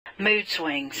Mood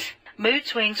swings. Mood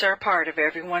swings are a part of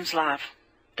everyone's life.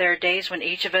 There are days when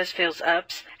each of us feels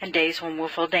ups and days when we'll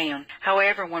feel down.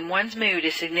 However, when one's mood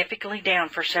is significantly down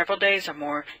for several days or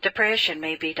more, depression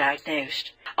may be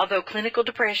diagnosed. Although clinical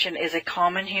depression is a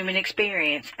common human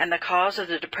experience and the cause of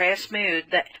the depressed mood,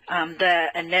 the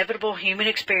inevitable human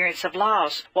experience of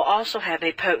loss will also have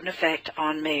a potent effect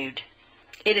on mood.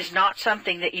 It is not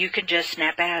something that you can just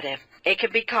snap out of. It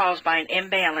can be caused by an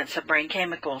imbalance of brain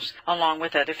chemicals, along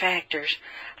with other factors.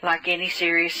 Like any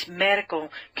serious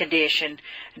medical condition,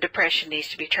 depression needs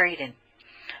to be treated.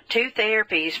 Two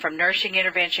therapies from nursing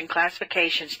intervention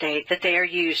classification state that they are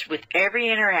used with every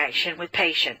interaction with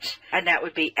patients, and that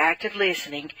would be active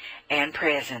listening and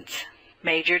presence.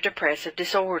 Major depressive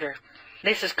disorder.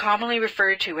 This is commonly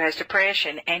referred to as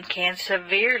depression and can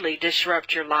severely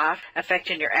disrupt your life,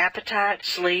 affecting your appetite,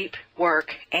 sleep,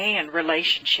 work, and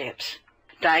relationships.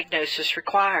 Diagnosis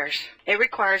requires. It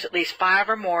requires at least 5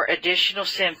 or more additional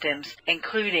symptoms,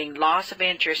 including loss of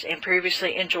interest in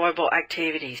previously enjoyable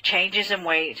activities, changes in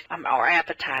weight or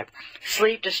appetite,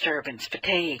 sleep disturbance,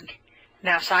 fatigue.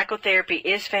 Now, psychotherapy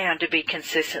is found to be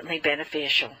consistently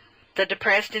beneficial. The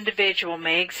depressed individual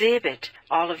may exhibit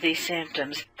all of these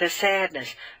symptoms: the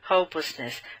sadness,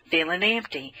 hopelessness, feeling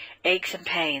empty, aches and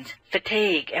pains,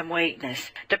 fatigue, and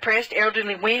weakness. Depressed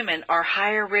elderly women are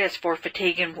higher risk for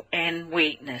fatigue and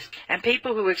weakness. And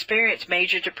people who experience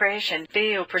major depression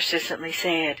feel persistently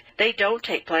sad. They don't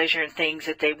take pleasure in things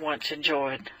that they once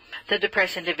enjoyed. The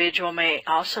depressed individual may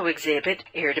also exhibit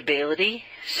irritability,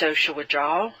 social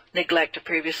withdrawal, neglect of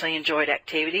previously enjoyed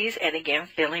activities, and again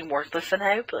feeling worthless and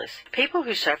hopeless. People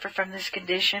who suffer from this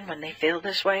condition, when they feel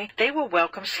this way, they will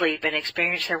welcome sleep and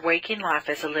experience their waking life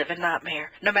as a living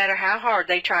nightmare. No matter how hard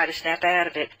they try to snap out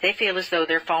of it, they feel as though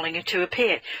they're falling into a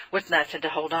pit with nothing to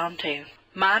hold on to.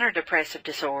 Minor depressive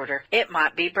disorder. It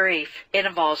might be brief. It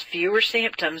involves fewer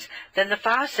symptoms than the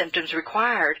 5 symptoms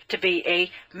required to be a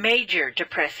major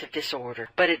depressive disorder,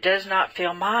 but it does not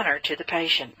feel minor to the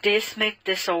patient. Dysthymic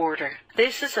disorder.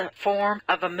 This is a form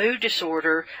of a mood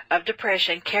disorder of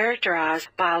depression characterized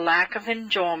by a lack of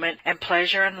enjoyment and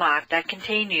pleasure in life that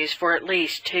continues for at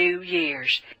least 2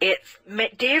 years. It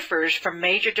differs from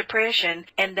major depression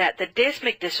in that the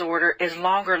dysthymic disorder is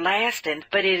longer lasting,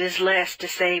 but it is less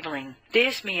disabling.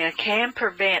 Dysthymia can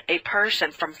prevent a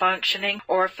person from functioning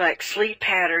or affect sleep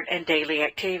pattern and daily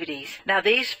activities. Now,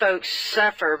 these folks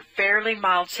suffer fairly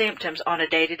mild symptoms on a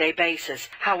day-to-day basis.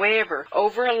 However,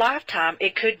 over a lifetime,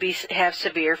 it could have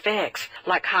severe effects,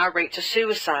 like high rates of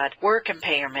suicide, work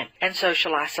impairment, and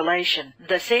social isolation.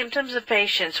 The symptoms of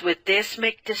patients with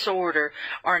dysthymic disorder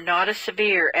are not as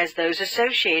severe as those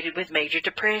associated with major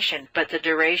depression, but the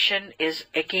duration is,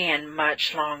 again,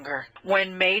 much longer.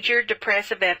 When major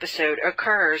depressive episode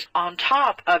occurs on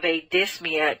top of a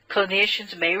dysthymia,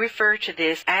 clinicians may refer to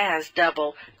this as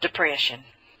double depression.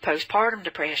 Postpartum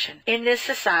depression. In this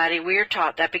society, we are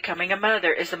taught that becoming a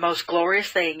mother is the most glorious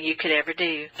thing you could ever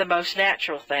do, the most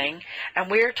natural thing, and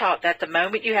we are taught that the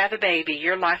moment you have a baby,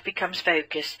 your life becomes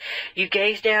focused. You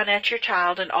gaze down at your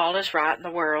child and all is right in the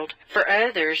world. For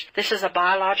others, this is a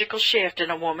biological shift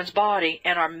in a woman's body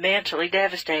and are mentally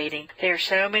devastating. There are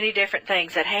so many different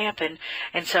things that happen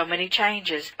and so many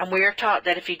changes, and we are taught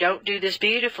that if you don't do this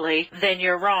beautifully, then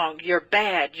you're wrong, you're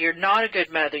bad, you're not a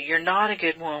good mother, you're not a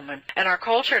good woman. And our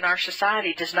culture in our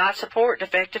society does not support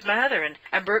effective mothering,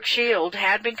 and Brooke Shield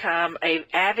had become an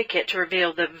advocate to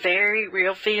reveal the very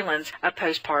real feelings of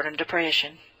postpartum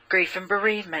depression. Grief and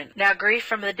bereavement. Now, grief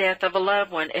from the death of a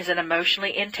loved one is an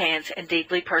emotionally intense and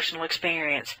deeply personal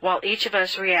experience. While each of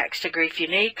us reacts to grief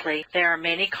uniquely, there are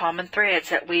many common threads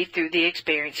that weave through the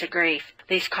experience of grief.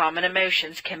 These common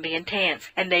emotions can be intense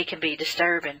and they can be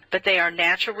disturbing, but they are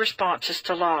natural responses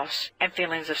to loss, and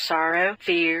feelings of sorrow,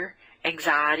 fear,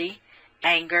 anxiety,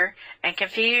 anger, and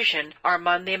confusion are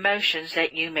among the emotions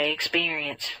that you may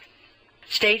experience.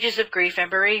 Stages of grief and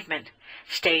bereavement.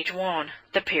 Stage 1,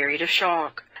 the period of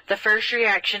shock. The first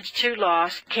reactions to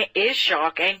loss is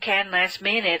shock and can last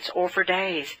minutes or for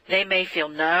days. They may feel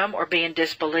numb or be in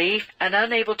disbelief and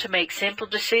unable to make simple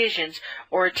decisions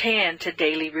or attend to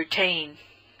daily routine.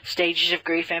 Stages of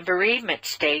grief and bereavement.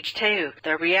 Stage 2,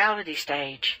 the reality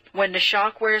stage. When the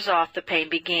shock wears off, the pain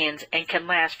begins and can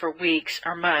last for weeks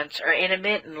or months or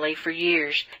intermittently for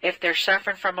years. If they're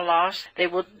suffering from a loss, they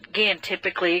will again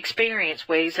typically experience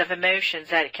waves of emotions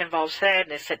that can involve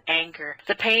sadness and anger.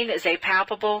 The pain is a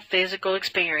palpable physical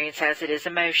experience as it is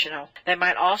emotional. They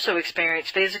might also experience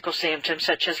physical symptoms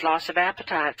such as loss of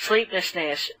appetite,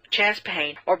 sleeplessness, chest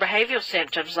pain, or behavioral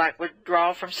symptoms like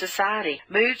withdrawal from society,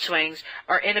 mood swings,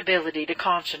 or inability to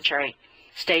concentrate.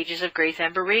 Stages of grief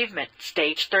and bereavement.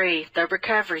 Stage 3, the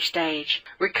recovery stage.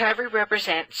 Recovery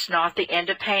represents not the end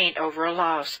of pain over a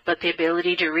loss, but the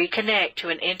ability to reconnect to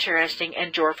an interesting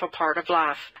and joyful part of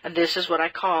life. And this is what I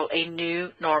call a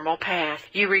new normal path.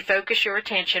 You refocus your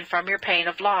attention from your pain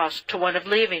of loss to one of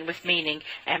living with meaning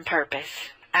and purpose.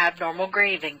 Abnormal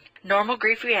grieving. Normal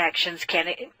grief reactions can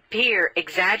appear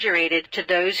exaggerated to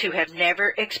those who have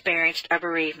never experienced a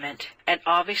bereavement. And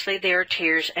obviously there are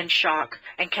tears and shock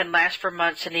and can last for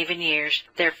months and even years.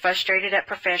 They're frustrated at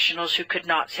professionals who could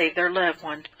not save their loved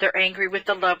one. They're angry with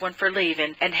the loved one for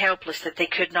leaving and helpless that they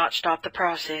could not stop the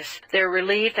process. They're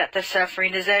relieved that the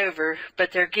suffering is over,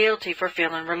 but they're guilty for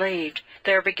feeling relieved.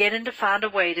 They're beginning to find a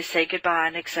way to say goodbye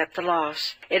and accept the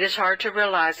loss. It is hard to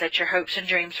realize that your hopes and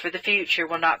dreams for the future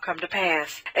will not come to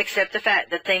pass, except the fact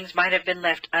that things might have been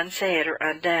left unsaid or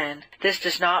undone. This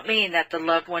does not mean that the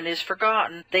loved one is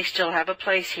forgotten. They still have a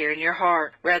place here in your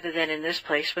heart, rather than in this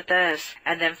place with us.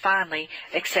 And then finally,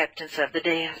 acceptance of the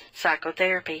death.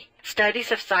 Psychotherapy.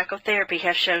 Studies of psychotherapy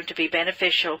have shown to be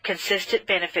beneficial, consistent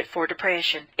benefit for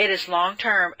depression. It is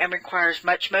long-term and requires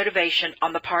much motivation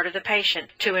on the part of the patient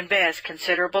to invest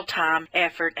considerable time,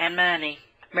 effort, and money.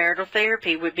 Marital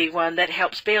therapy would be one that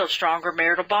helps build stronger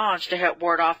marital bonds to help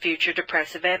ward off future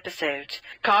depressive episodes.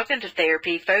 Cognitive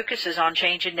therapy focuses on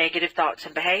changing negative thoughts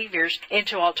and behaviors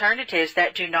into alternatives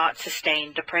that do not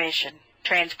sustain depression.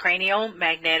 Transcranial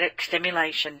magnetic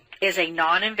stimulation is a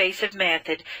non-invasive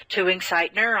method to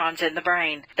excite neurons in the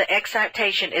brain. The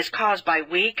excitation is caused by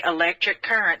weak electric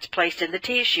currents placed in the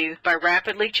tissue by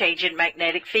rapidly changing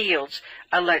magnetic fields,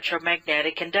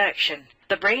 electromagnetic induction.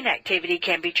 The brain activity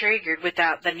can be triggered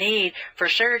without the need for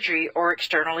surgery or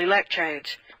external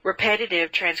electrodes.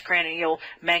 Repetitive transcranial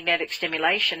magnetic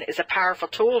stimulation is a powerful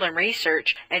tool in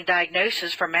research and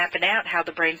diagnosis for mapping out how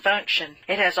the brain functions.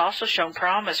 It has also shown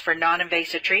promise for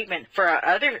non-invasive treatment for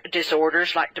other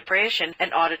disorders like depression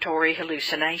and auditory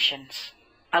hallucinations.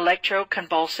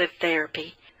 Electroconvulsive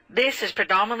therapy. This is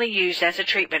predominantly used as a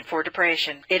treatment for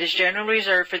depression. It is generally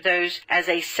reserved for those as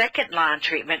a second-line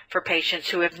treatment for patients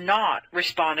who have not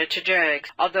responded to drugs,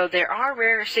 although there are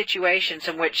rare situations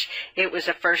in which it was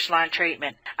a first-line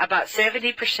treatment. About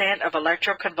 70% of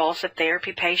electroconvulsive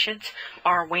therapy patients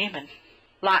are women.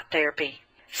 Light therapy.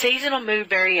 Seasonal mood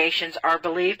variations are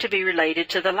believed to be related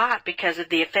to the light because of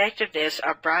the effectiveness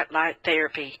of bright light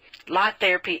therapy. Light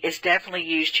therapy is definitely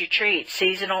used to treat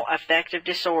seasonal affective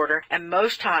disorder, and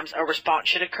most times a response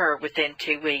should occur within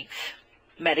 2 weeks.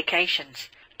 Medications.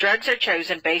 Drugs are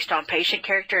chosen based on patient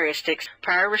characteristics,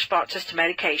 prior responses to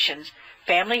medications,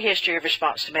 family history of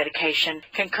response to medication,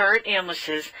 concurrent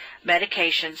illnesses,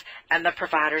 medications, and the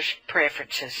provider's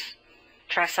preferences.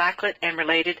 Tricyclic and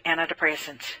related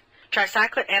antidepressants.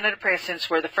 Tricyclic antidepressants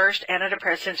were the first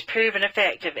antidepressants proven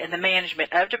effective in the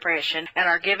management of depression and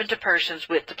are given to persons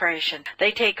with depression.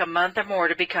 They take a month or more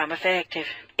to become effective.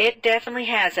 It definitely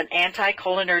has an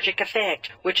anticholinergic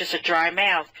effect, which is a dry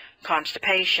mouth,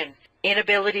 constipation,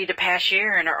 inability to pass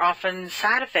urine are often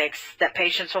side effects that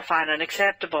patients will find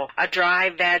unacceptable. A dry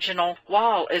vaginal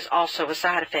wall is also a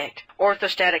side effect.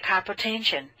 Orthostatic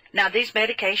hypotension. Now, these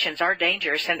medications are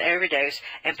dangerous and overdose,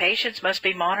 and patients must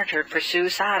be monitored for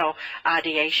suicidal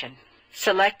ideation.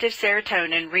 Selective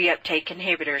serotonin reuptake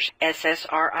inhibitors,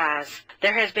 SSRIs.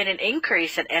 There has been an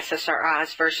increase in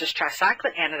SSRIs versus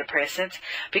tricyclic antidepressants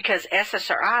because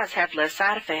SSRIs have less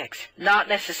side effects, not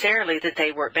necessarily that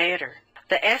they work better.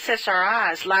 The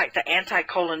SSRIs lack the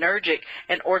anticholinergic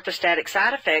and orthostatic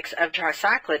side effects of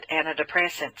tricyclic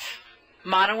antidepressants.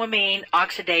 Monoamine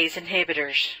oxidase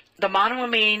inhibitors. The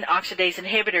monoamine oxidase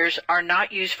inhibitors are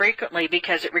not used frequently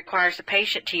because it requires the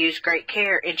patient to use great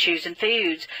care in choosing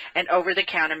foods and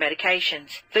over-the-counter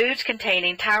medications. Foods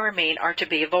containing tyramine are to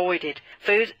be avoided.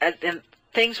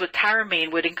 Things with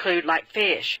tyramine would include like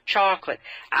fish, chocolate,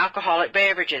 alcoholic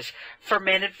beverages,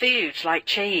 fermented foods like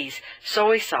cheese,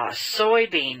 soy sauce,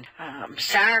 soybean,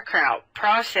 sauerkraut,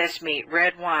 processed meat,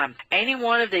 red wine. Any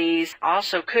one of these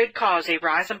also could cause a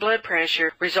rise in blood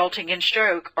pressure resulting in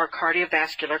stroke or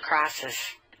cardiovascular crisis.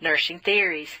 Nursing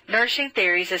theories. Nursing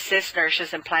theories assist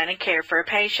nurses in planning care for a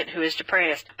patient who is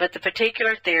depressed, but the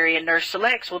particular theory a nurse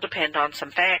selects will depend on some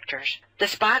factors.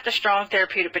 Despite the strong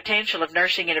therapeutic potential of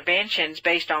nursing interventions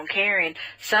based on caring,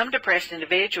 some depressed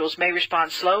individuals may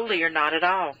respond slowly or not at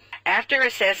all. After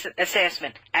assessing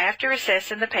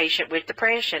the patient with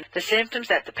depression, the symptoms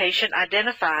that the patient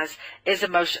identifies is the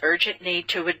most urgent need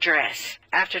to address.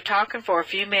 After talking for a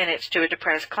few minutes to a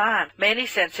depressed client, many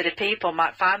sensitive people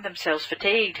might find themselves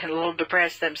fatigued and a little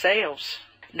depressed themselves.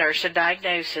 Nurse and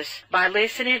diagnosis. By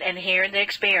listening and hearing the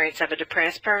experience of a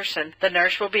depressed person, the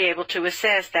nurse will be able to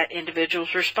assess that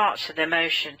individual's response to the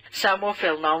emotion. Some will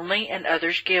feel lonely and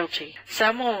others guilty.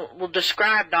 Some will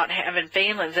describe not having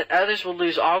feelings, and others will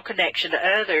lose all connection to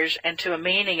others and to a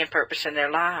meaning and purpose in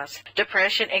their lives.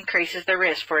 Depression increases the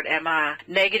risk for an MI.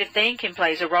 Negative thinking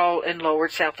plays a role in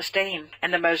lowered self-esteem,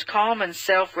 and the most common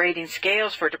self-rating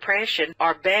scales for depression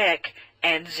are Beck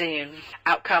and Zune.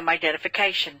 Outcome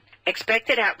identification.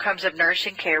 Expected outcomes of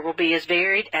nursing care will be as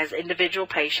varied as individual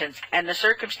patients and the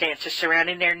circumstances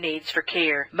surrounding their needs for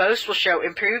care. Most will show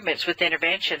improvements with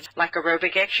interventions like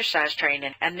aerobic exercise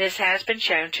training, and this has been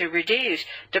shown to reduce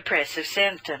depressive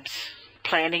symptoms.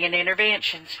 Planning and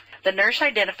interventions. The nurse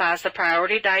identifies the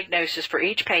priority diagnosis for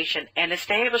each patient and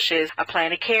establishes a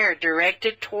plan of care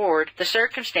directed toward the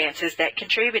circumstances that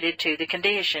contributed to the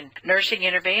condition. Nursing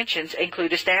interventions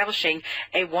include establishing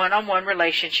a one-on-one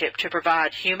relationship to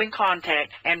provide human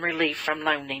contact and relief from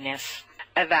loneliness.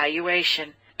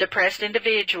 Evaluation. Depressed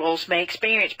individuals may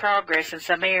experience progress in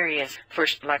some areas. For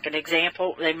like an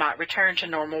example, they might return to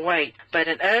normal weight, but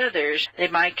in others, they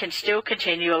can still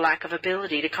continue a lack of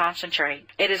ability to concentrate.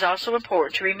 It is also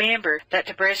important to remember that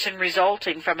depression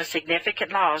resulting from a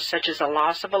significant loss, such as a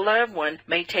loss of a loved one,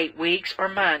 may take weeks or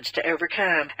months to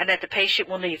overcome, and that the patient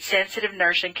will need sensitive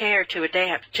nursing care to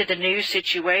adapt to the new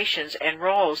situations and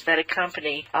roles that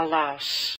accompany a loss.